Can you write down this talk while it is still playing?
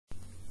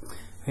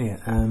Hey,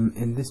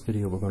 in this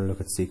video we're going to look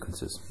at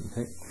sequences.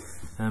 Okay,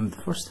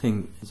 the first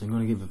thing is I'm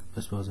going to give, I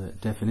suppose, a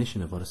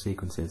definition of what a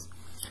sequence is.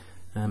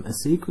 A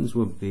sequence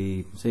would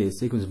be, say, a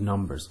sequence of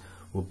numbers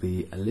would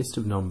be a list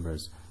of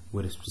numbers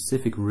with a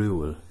specific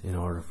rule in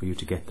order for you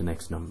to get the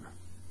next number.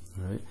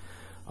 All right?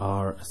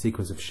 Or a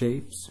sequence of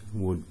shapes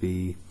would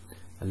be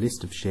a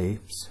list of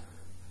shapes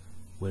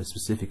with a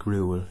specific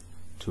rule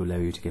to allow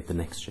you to get the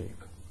next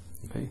shape.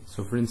 Okay,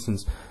 so for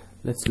instance,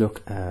 let's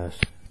look at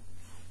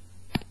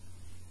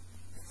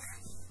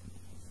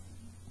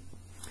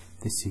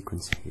this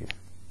sequence here.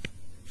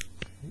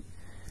 Okay.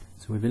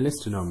 So we have a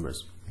list of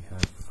numbers. We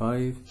have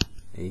 5,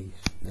 8,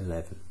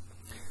 11.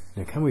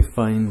 Now can we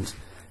find,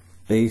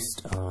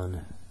 based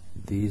on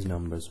these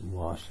numbers,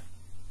 what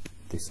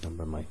this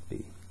number might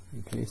be?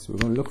 Okay, so we're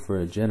going to look for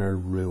a general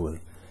rule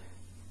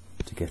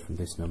to get from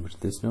this number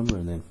to this number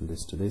and then from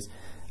this to this,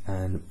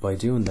 and by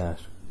doing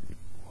that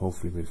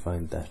hopefully we'll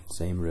find that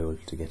same rule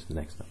to get to the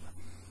next number.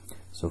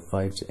 So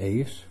 5 to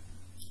 8,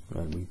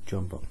 well, we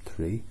jump up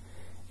 3.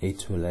 8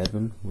 to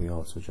 11, we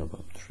also jump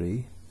up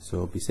 3, so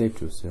it'll be safe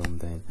to assume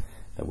then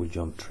that we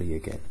jump 3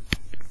 again.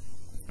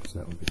 So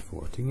that would be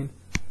 14,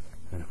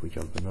 and if we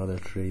jump another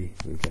 3,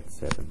 we get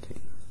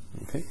 17.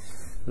 Okay,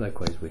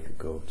 likewise we could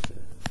go to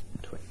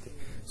 20.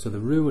 So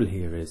the rule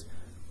here is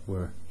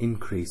we're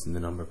increasing the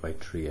number by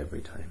 3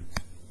 every time.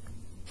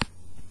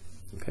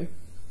 Okay.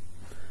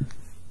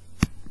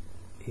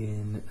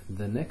 In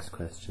the next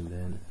question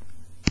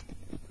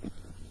then,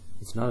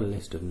 it's not a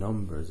list of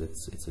numbers,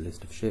 it's a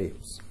list of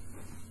shapes.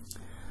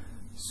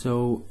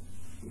 So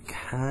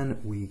can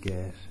we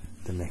get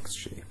the next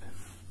shape?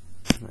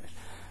 Right.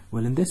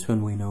 Well, in this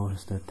one we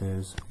notice that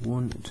there's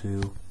 1,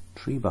 2,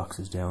 3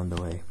 boxes down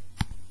the way,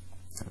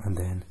 and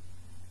then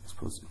I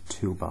suppose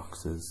 2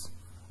 boxes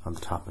on the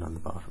top and on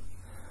the bottom.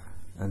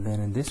 And then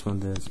in this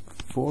one there's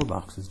 4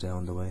 boxes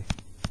down the way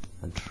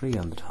and 3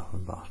 on the top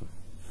and bottom.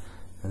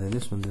 And in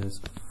this one there's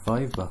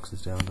 5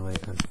 boxes down the way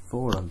and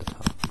 4 on the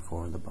top and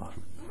 4 on the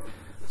bottom.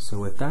 So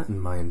with that in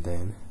mind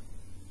then,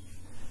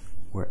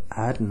 we're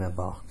adding a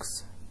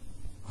box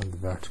on the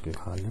vertical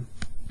column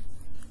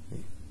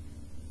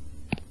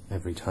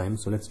every time,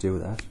 so let's do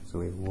that. So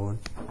we have 1,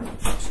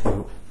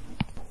 2,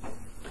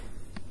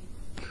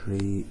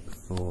 3,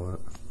 4,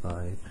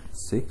 5,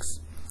 6,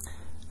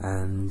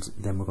 and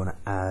then we're going to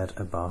add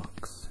a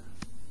box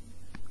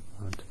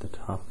onto the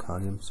top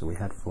column. So we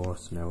had 4,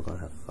 so now we're going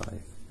to have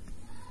 5.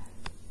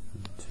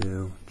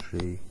 2,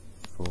 3,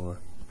 4,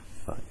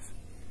 5.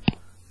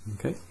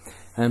 Okay,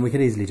 and we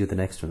can easily do the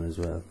next one as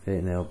well.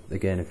 Okay, now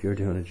again, if you're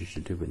doing it, you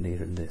should do it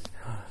neater than this.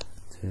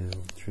 2,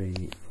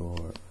 3,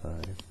 4,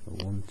 5,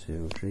 1,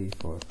 2, 3,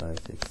 4, 5,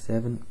 6,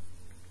 7,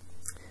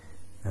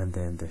 and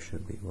then there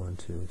should be 1,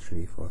 2,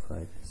 3, 4,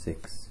 5,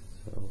 6.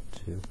 So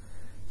 2,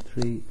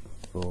 3,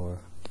 4,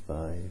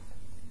 5,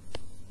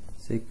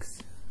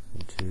 6,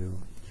 and 2,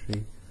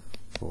 3,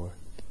 4,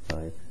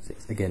 5,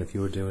 6. Again, if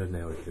you were doing it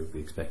now, it would be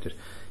expected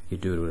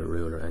you'd do it with a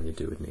ruler and you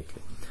do it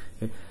neatly.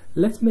 Okay,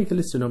 let's make a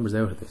list of numbers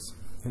out of this.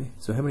 Okay,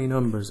 so how many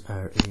numbers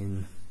are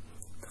in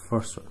the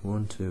first one?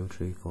 1, 2,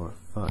 3, 4,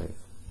 5.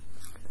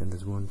 Then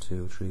there's 1,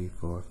 2, 3,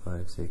 4,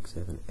 5, 6,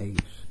 7, 8.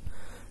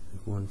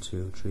 1,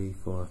 2, 3,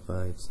 4,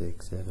 5,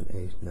 6, 7,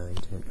 8, 9,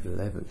 10,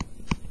 11.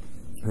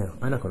 Now,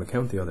 I'm not going to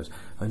count the others.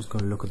 I'm just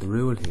going to look at the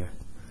rule here.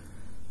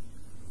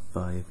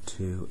 5,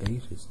 2,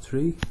 8 is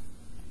 3,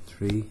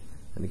 3,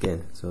 and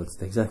again, so it's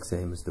the exact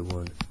same as the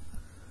one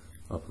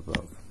up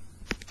above.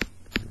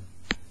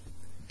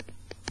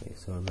 Okay,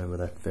 so remember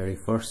that very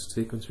first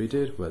sequence we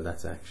did? Well,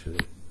 that's actually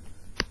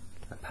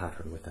a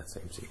pattern with that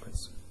same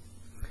sequence.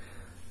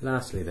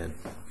 Lastly then,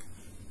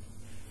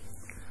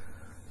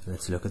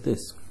 let's look at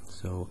this.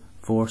 So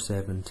 4,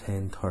 7,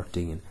 10,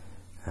 13.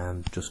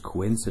 Just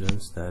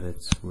coincidence that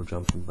we're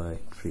jumping by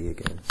 3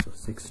 again. So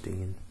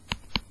 16,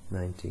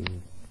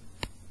 19,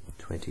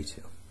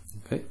 22.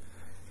 Okay.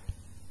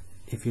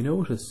 If you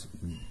notice,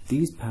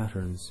 these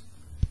patterns,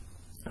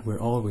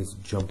 we're always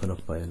jumping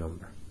up by a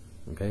number.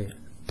 Okay,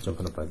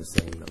 jumping up by the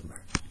same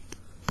number.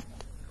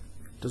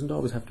 It doesn't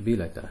always have to be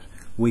like that.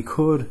 We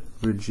could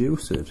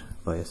reduce it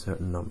by a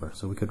certain number.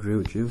 So we could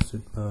reduce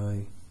it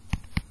by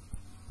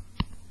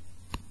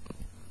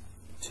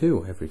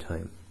 2 every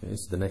time. Okay,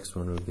 so the next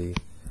one would be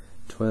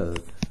 12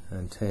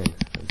 and 10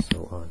 and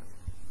so on.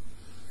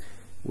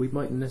 We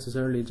mightn't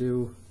necessarily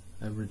do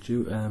a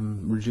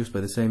reduce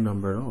by the same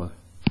number at all.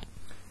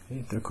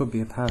 Okay, there could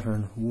be a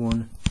pattern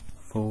 1,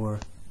 4,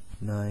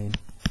 9,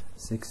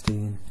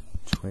 16,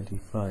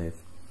 25.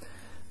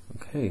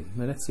 Okay,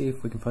 now let's see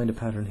if we can find a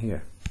pattern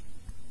here.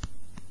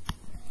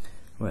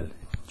 Well, it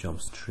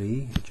jumps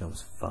 3, it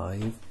jumps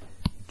 5, it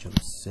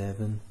jumps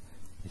 7,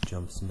 it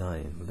jumps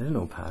 9. Well, there's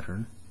no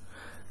pattern.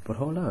 But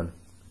hold on.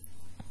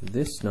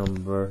 This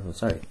number,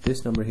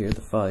 this number here,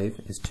 the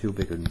 5, is 2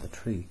 bigger than the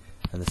 3,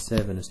 and the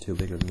 7 is 2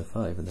 bigger than the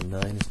 5, and the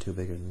 9 is 2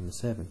 bigger than the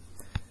 7.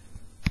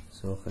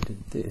 So if I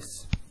did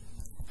this,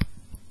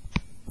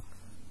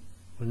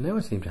 well, now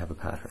I seem to have a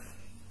pattern.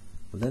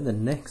 Well, then the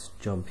next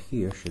jump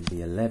here should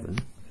be 11,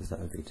 because that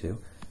would be 2,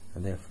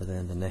 and therefore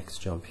then the next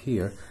jump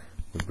here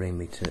would bring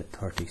me to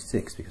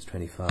 36, because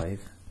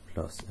 25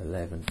 plus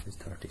 11 is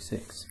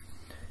 36.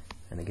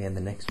 And again,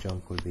 the next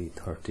jump will be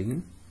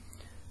 13,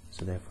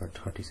 so therefore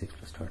 36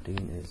 plus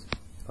 13 is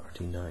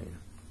 49.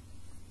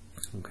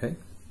 Okay,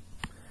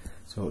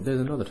 so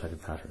there's another type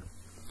of pattern.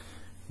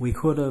 We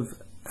could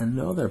have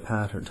another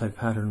type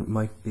pattern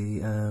might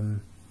be,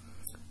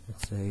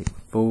 let's say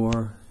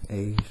 4,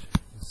 8,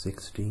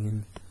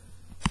 16,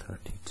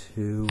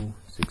 32,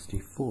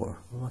 64.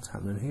 Well, what's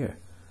happening here?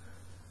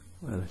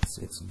 Well,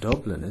 it's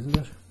doubling, isn't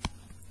it?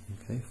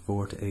 Okay,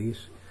 4 to 8, and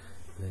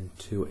then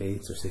 2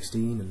 8s are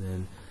 16,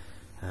 and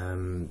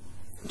then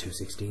 2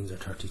 16s are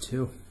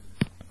 32.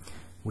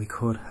 We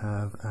could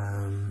have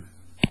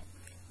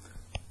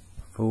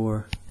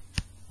 4,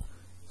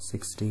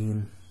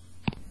 16,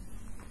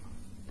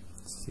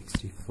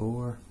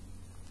 64,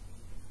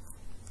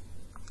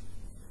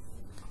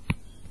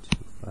 2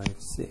 5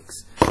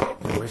 6. Now,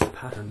 where's the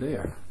pattern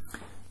there?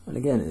 And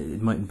again,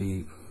 it mightn't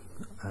be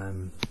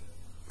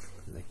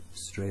like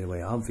straight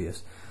away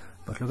obvious,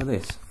 but look at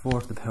this.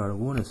 4 to the power of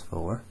 1 is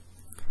 4,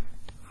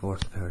 4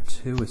 to the power of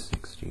 2 is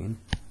 16,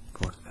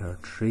 4 to the power of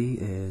 3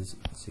 is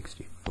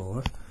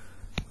 64,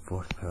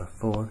 4 to the power of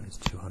 4 is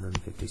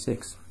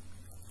 256.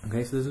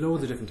 Okay, so there's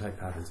loads of different type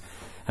patterns,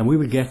 and we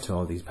will get to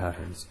all these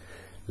patterns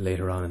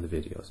later on in the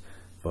videos,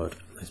 but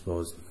I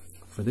suppose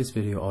for this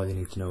video all you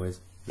need to know is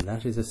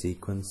that is a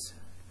sequence,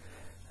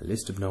 a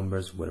list of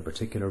numbers with a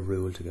particular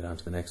rule to get on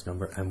to the next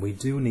number, and we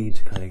do need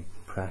to kind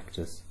of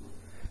practice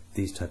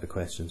these type of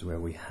questions where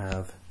we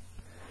have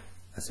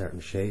a certain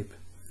shape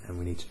and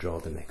we need to draw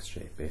the next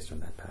shape based on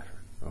that pattern.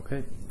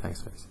 Okay,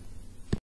 thanks guys.